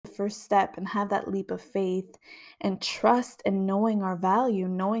first step and have that leap of faith and trust and knowing our value,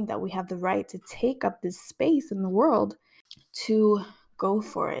 knowing that we have the right to take up this space in the world, to go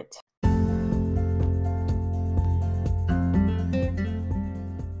for it.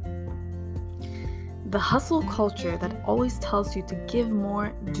 The hustle culture that always tells you to give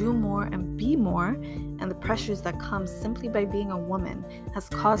more, do more, and be more, and the pressures that come simply by being a woman has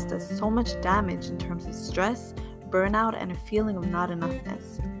caused us so much damage in terms of stress, burnout, and a feeling of not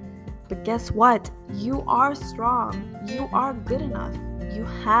enoughness. But guess what? You are strong. You are good enough. You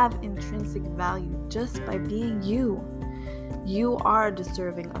have intrinsic value just by being you. You are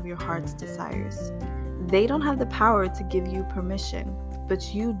deserving of your heart's desires. They don't have the power to give you permission,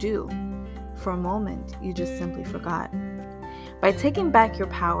 but you do. For a moment, you just simply forgot. By taking back your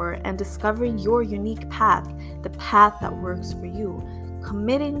power and discovering your unique path, the path that works for you,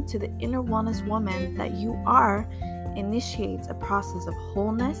 committing to the inner wellness woman that you are initiates a process of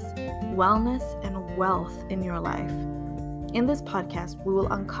wholeness, wellness, and wealth in your life. In this podcast, we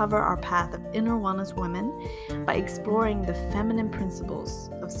will uncover our path of inner wellness women by exploring the feminine principles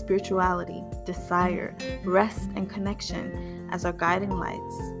of spirituality, desire, rest, and connection as our guiding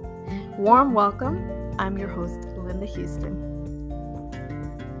lights. Warm welcome. I'm your host, Linda Houston.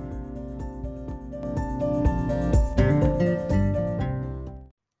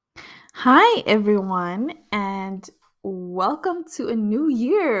 Hi, everyone, and welcome to a new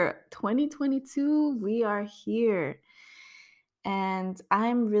year, 2022. We are here, and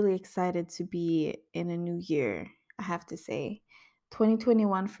I'm really excited to be in a new year, I have to say.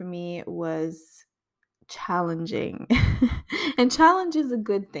 2021 for me was challenging, and challenge is a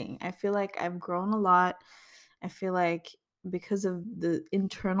good thing. I feel like I've grown a lot. I feel like because of the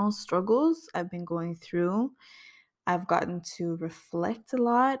internal struggles I've been going through, I've gotten to reflect a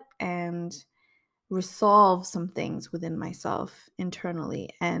lot and resolve some things within myself internally.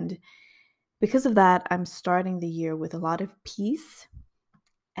 And because of that, I'm starting the year with a lot of peace.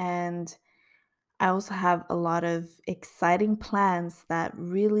 And I also have a lot of exciting plans that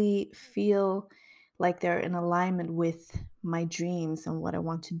really feel like they're in alignment with my dreams and what I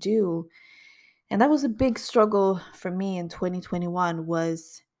want to do. And that was a big struggle for me in 2021,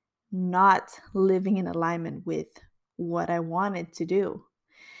 was not living in alignment with what I wanted to do.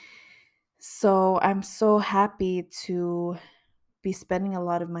 So I'm so happy to be spending a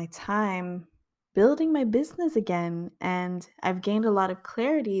lot of my time building my business again. And I've gained a lot of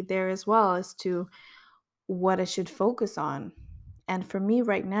clarity there as well as to what I should focus on. And for me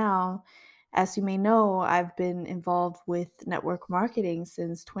right now, as you may know, I've been involved with network marketing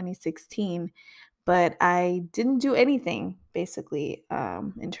since 2016, but I didn't do anything basically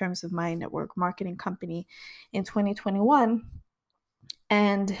in terms of my network marketing company in 2021.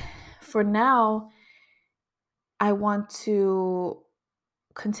 And for now, I want to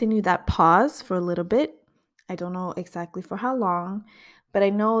continue that pause for a little bit. I don't know exactly for how long, but I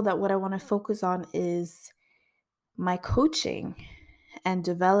know that what I want to focus on is my coaching and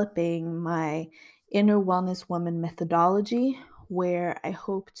developing my inner wellness woman methodology, where I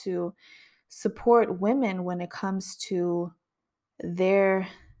hope to support women when it comes to their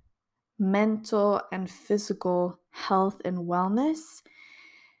mental and physical health and wellness,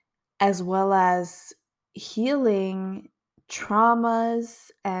 as well as healing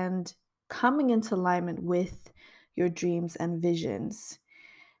traumas and coming into alignment with your dreams and visions,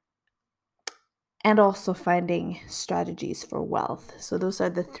 and also finding strategies for wealth. So those are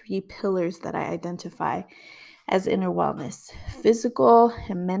the three pillars that I identify as inner wellness: physical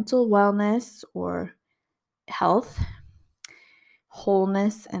and mental wellness or health,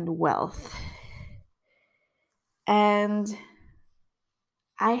 wholeness, and wealth. And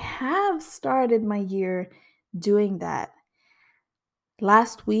I have started my year doing that.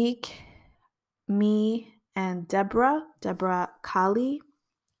 Last week, me and Deborah Kali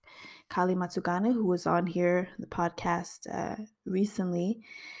Matsugane, who was on here, the podcast recently,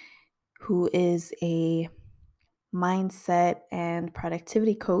 who is a mindset and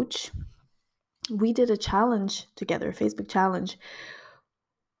productivity coach, we did a challenge together, a Facebook challenge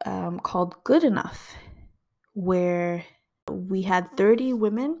called Good Enough, where we had 30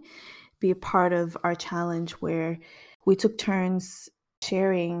 women be a part of our challenge, where we took turns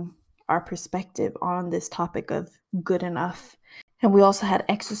sharing our perspective on this topic of good enough. And we also had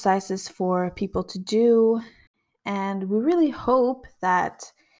exercises for people to do. And we really hope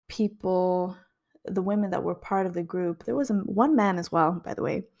that people, the women that were part of the group, there was one man as well, by the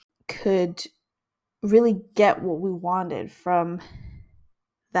way, could really get what we wanted from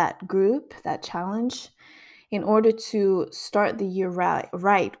that group, that challenge, in order to start the year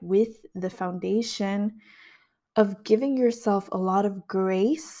right with the foundation of giving yourself a lot of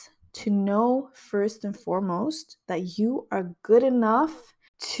grace to know first and foremost that you are good enough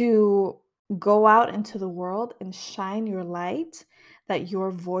to go out into the world and shine your light, that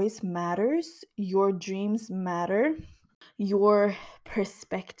your voice matters, your dreams matter, your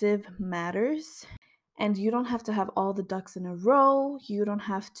perspective matters, and you don't have to have all the ducks in a row. You don't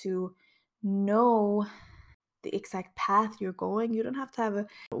have to know the exact path you're going. You don't have to have a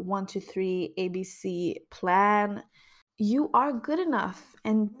 1, 2, 3 ABC plan. You are good enough,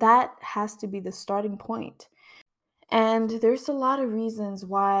 and that has to be the starting point. And there's a lot of reasons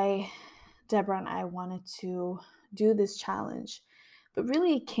why Deborah and I wanted to do this challenge, but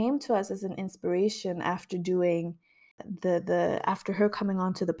really it came to us as an inspiration after doing the after her coming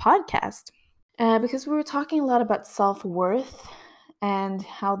onto the podcast, because we were talking a lot about self-worth and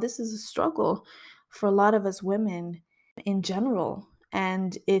how this is a struggle for a lot of us women in general,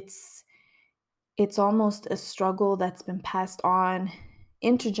 and it's almost a struggle that's been passed on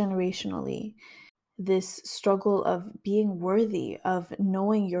intergenerationally, this struggle of being worthy, of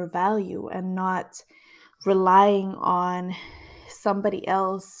knowing your value and not relying on somebody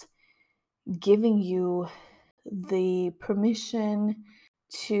else giving you the permission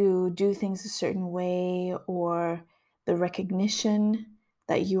to do things a certain way, or the recognition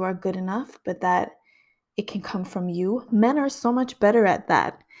that you are good enough, but that it can come from you. Men are so much better at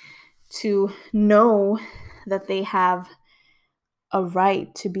that, to know that they have a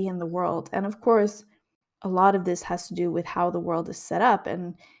right to be in the world. And of course, a lot of this has to do with how the world is set up.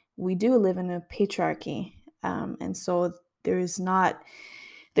 And we do live in a patriarchy. And so there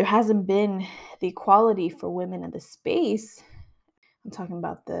hasn't been the equality for women in the space. I'm talking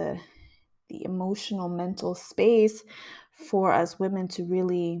about the emotional, mental space for us women to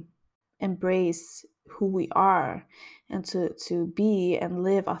really embrace who we are and to be and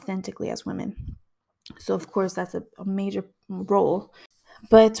live authentically as women. So of course that's a major role.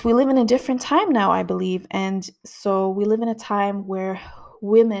 But we live in a different time now, I believe. And so we live in a time where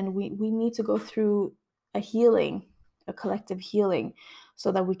women, we need to go through a healing, a collective healing,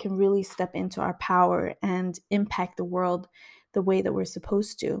 so that we can really step into our power and impact the world the way that we're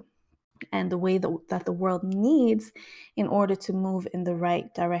supposed to, and the way that the world needs in order to move in the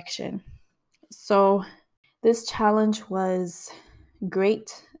right direction. So this challenge was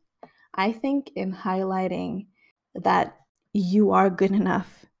great, I think, in highlighting that you are good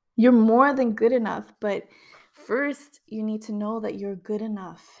enough. You're more than good enough, but first you need to know that you're good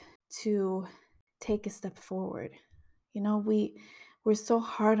enough to take a step forward. You know, we're so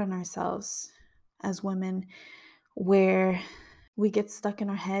hard on ourselves as women, where we get stuck in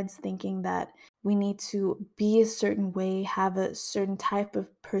our heads thinking that we need to be a certain way, have a certain type of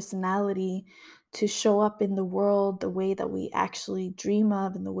personality to show up in the world the way that we actually dream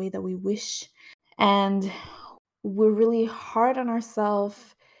of and the way that we wish. And we're really hard on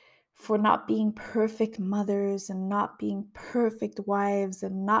ourselves for not being perfect mothers and not being perfect wives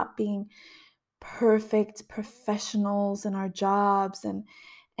and not being perfect professionals in our jobs, and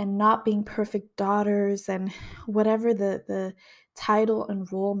not being perfect daughters, and whatever the title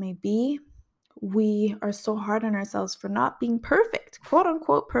and role may be. We are so hard on ourselves for not being perfect, quote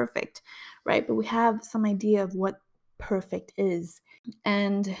unquote perfect, right? But we have some idea of what perfect is.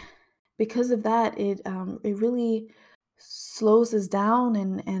 And because of that, it really slows us down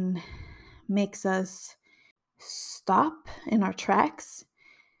and makes us stop in our tracks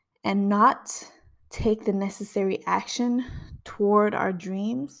and not take the necessary action toward our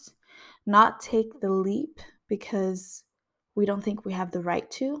dreams, not take the leap because we don't think we have the right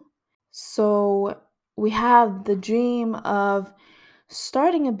to. So we have the dream of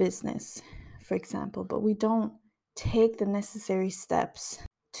starting a business, for example, but we don't take the necessary steps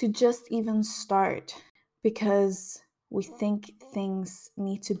to just even start because we think things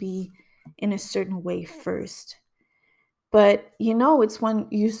need to be in a certain way first. But it's when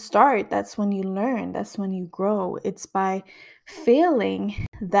you start, that's when you learn, that's when you grow. It's by failing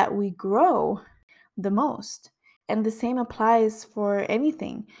that we grow the most. And the same applies for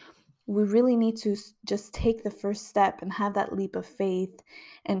anything. We really need to just take the first step and have that leap of faith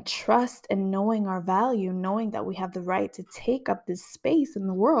and trust, and knowing our value, knowing that we have the right to take up this space in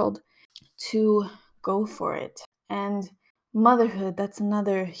the world, to go for it. And motherhood, that's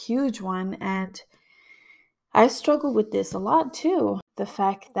another huge one. And I struggle with this a lot too. The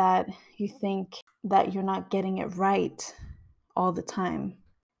fact that you think that you're not getting it right all the time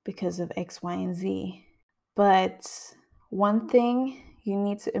because of X, Y, and Z. But one thing you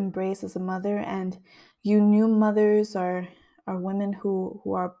need to embrace as a mother, and you new mothers are women who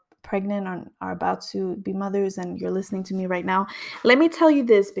are pregnant or are about to be mothers, and you're listening to me right now, let me tell you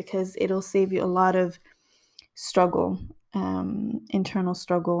this because it'll save you a lot of struggle. internal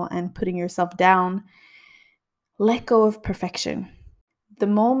struggle and putting yourself down, let go of perfection. The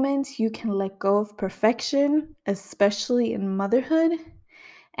moment you can let go of perfection, especially in motherhood,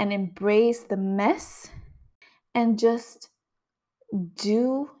 and embrace the mess and just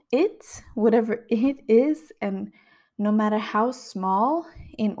do it, whatever it is, and no matter how small,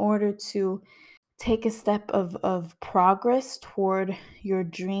 in order to take a step of progress toward your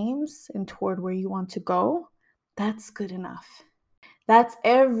dreams and toward where you want to go, that's good enough. That's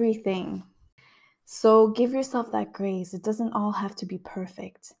everything. So give yourself that grace. It doesn't all have to be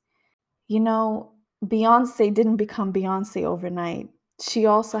perfect. You know, Beyonce didn't become Beyonce overnight. She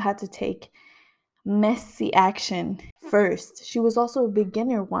also had to take messy action first. She was also a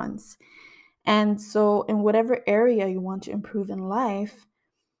beginner once. And so, in whatever area you want to improve in life,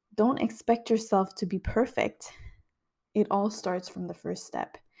 don't expect yourself to be perfect. It all starts from the first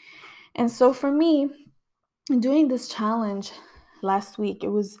step. And so, for me, doing this challenge last week, it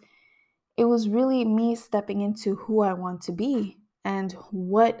was really me stepping into who I want to be and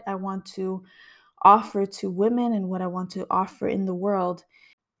what I want to offer to women and what I want to offer in the world.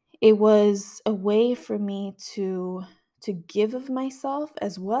 It was a way for me to give of myself,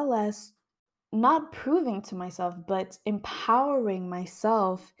 as well as not proving to myself, but empowering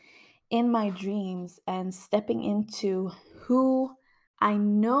myself in my dreams and stepping into who I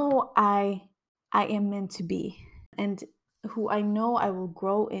know I am meant to be and who I know I will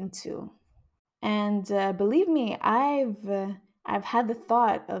grow into. And believe me, I've had the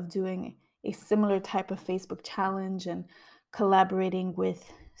thought of doing a similar type of Facebook challenge and collaborating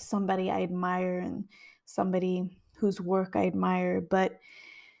with somebody I admire and somebody whose work I admire, but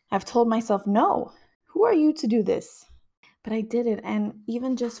I've told myself, no, who are you to do this? But I did it, and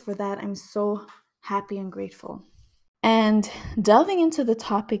even just for that, I'm so happy and grateful. And delving into the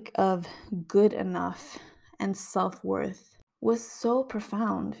topic of good enough and self worth was so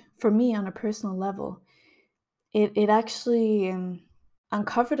profound for me on a personal level. It actually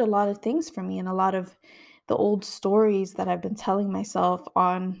uncovered a lot of things for me and a lot of the old stories that I've been telling myself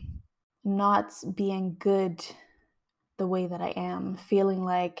on not being good the way that I am, feeling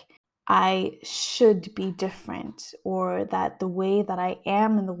like I should be different, or that the way that I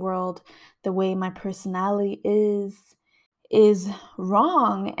am in the world, the way my personality is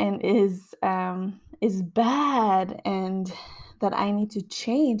wrong and is bad, and that I need to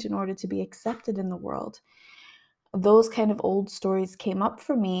change in order to be accepted in the world. Those kind of old stories came up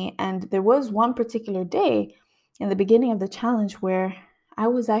for me, and there was one particular day in the beginning of the challenge where I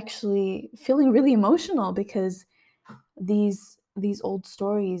was actually feeling really emotional because these old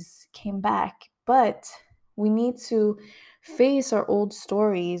stories came back. But we need to face our old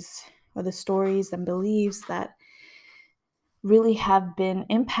stories, or the stories and beliefs that really have been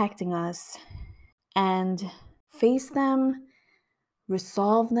impacting us, and face them,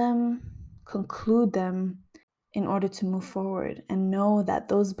 resolve them, conclude them in order to move forward and know that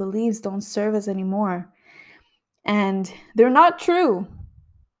those beliefs don't serve us anymore. And they're not true.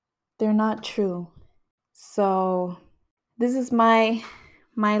 They're not true. So this is my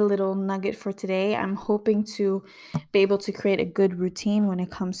little nugget for today. I'm hoping to be able to create a good routine when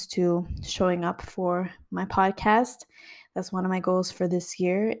it comes to showing up for my podcast. That's one of my goals for this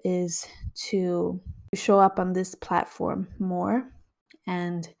year, is to show up on this platform more.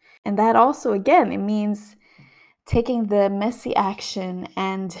 And that also, again, it means taking the messy action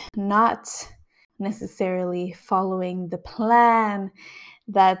and not necessarily following the plan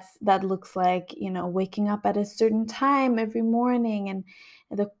that looks like, waking up at a certain time every morning, and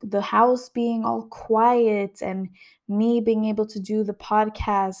the house being all quiet, and me being able to do the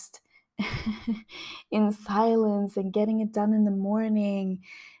podcast in silence and getting it done in the morning,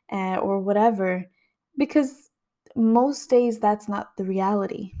 or whatever, because most days that's not the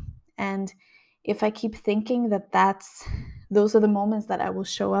reality. And if I keep thinking that those are the moments that I will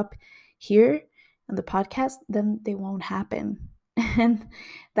show up here on the podcast, then they won't happen. And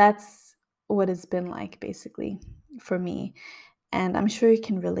that's what it's been like, basically, for me. And I'm sure you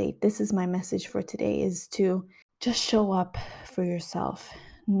can relate. This is my message for today, is to just show up for yourself.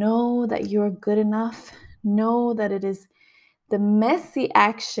 Know that you're good enough. Know that it is the messy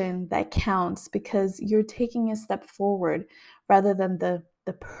action that counts, because you're taking a step forward rather than the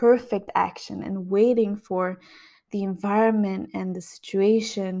perfect action and waiting for the environment and the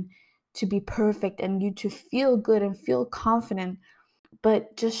situation to be perfect and you to feel good and feel confident.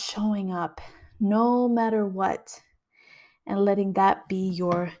 But just showing up no matter what, and letting that be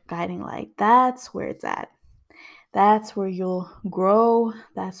your guiding light. That's where it's at. That's where you'll grow.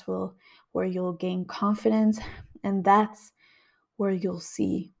 That's where you'll gain confidence. And that's where you'll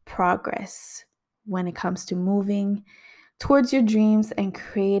see progress when it comes to moving towards your dreams and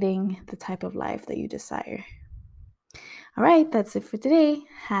creating the type of life that you desire. All right, that's it for today.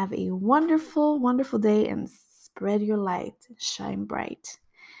 Have a wonderful, wonderful day and spread your light. Shine bright.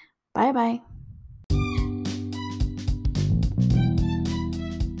 Bye bye.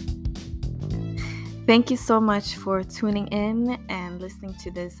 Thank you so much for tuning in and listening to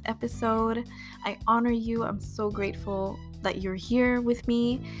this episode. I honor you. I'm so grateful that you're here with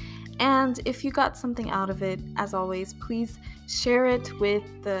me. And if you got something out of it, as always, please share it with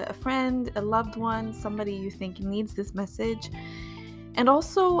a friend, a loved one, somebody you think needs this message. And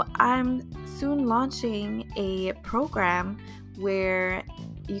also, I'm soon launching a program where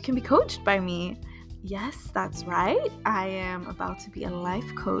you can be coached by me. Yes, that's right. I am about to be a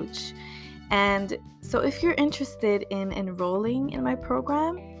life coach. And so if you're interested in enrolling in my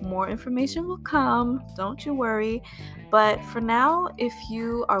program, more information will come. Don't you worry. But for now, if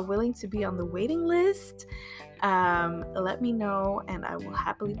you are willing to be on the waiting list, let me know and I will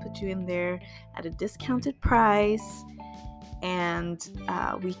happily put you in there at a discounted price. And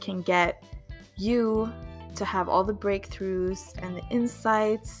we can get you to have all the breakthroughs and the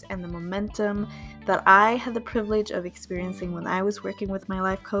insights and the momentum that I had the privilege of experiencing when I was working with my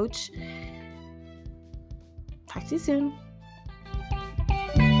life coach. Talk to you soon.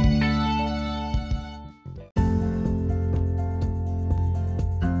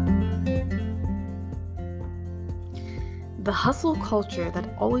 The hustle culture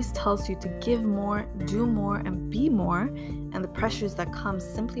that always tells you to give more, do more, and be more, and the pressures that come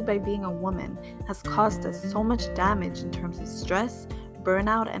simply by being a woman has caused us so much damage in terms of stress,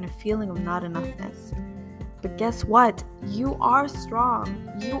 burnout, and a feeling of not enoughness. But guess what? You are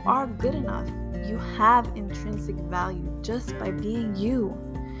strong. You are good enough. You have intrinsic value just by being you.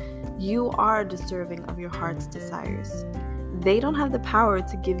 You are deserving of your heart's desires. They don't have the power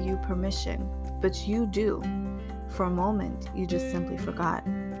to give you permission, but you do. For a moment, you just simply forgot.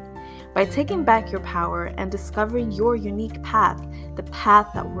 By taking back your power and discovering your unique path, the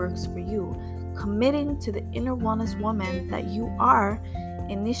path that works for you, committing to the inner wellness woman that you are,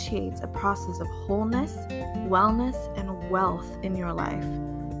 initiates a process of wholeness, wellness, and wealth in your life.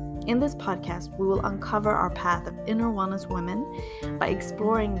 In this podcast, we will uncover our path of inner wellness women by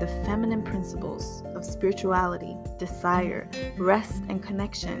exploring the feminine principles of spirituality, desire, rest, and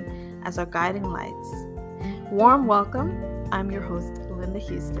connection as our guiding lights. Warm welcome. I'm your host, Linda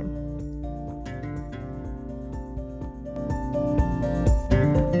Houston.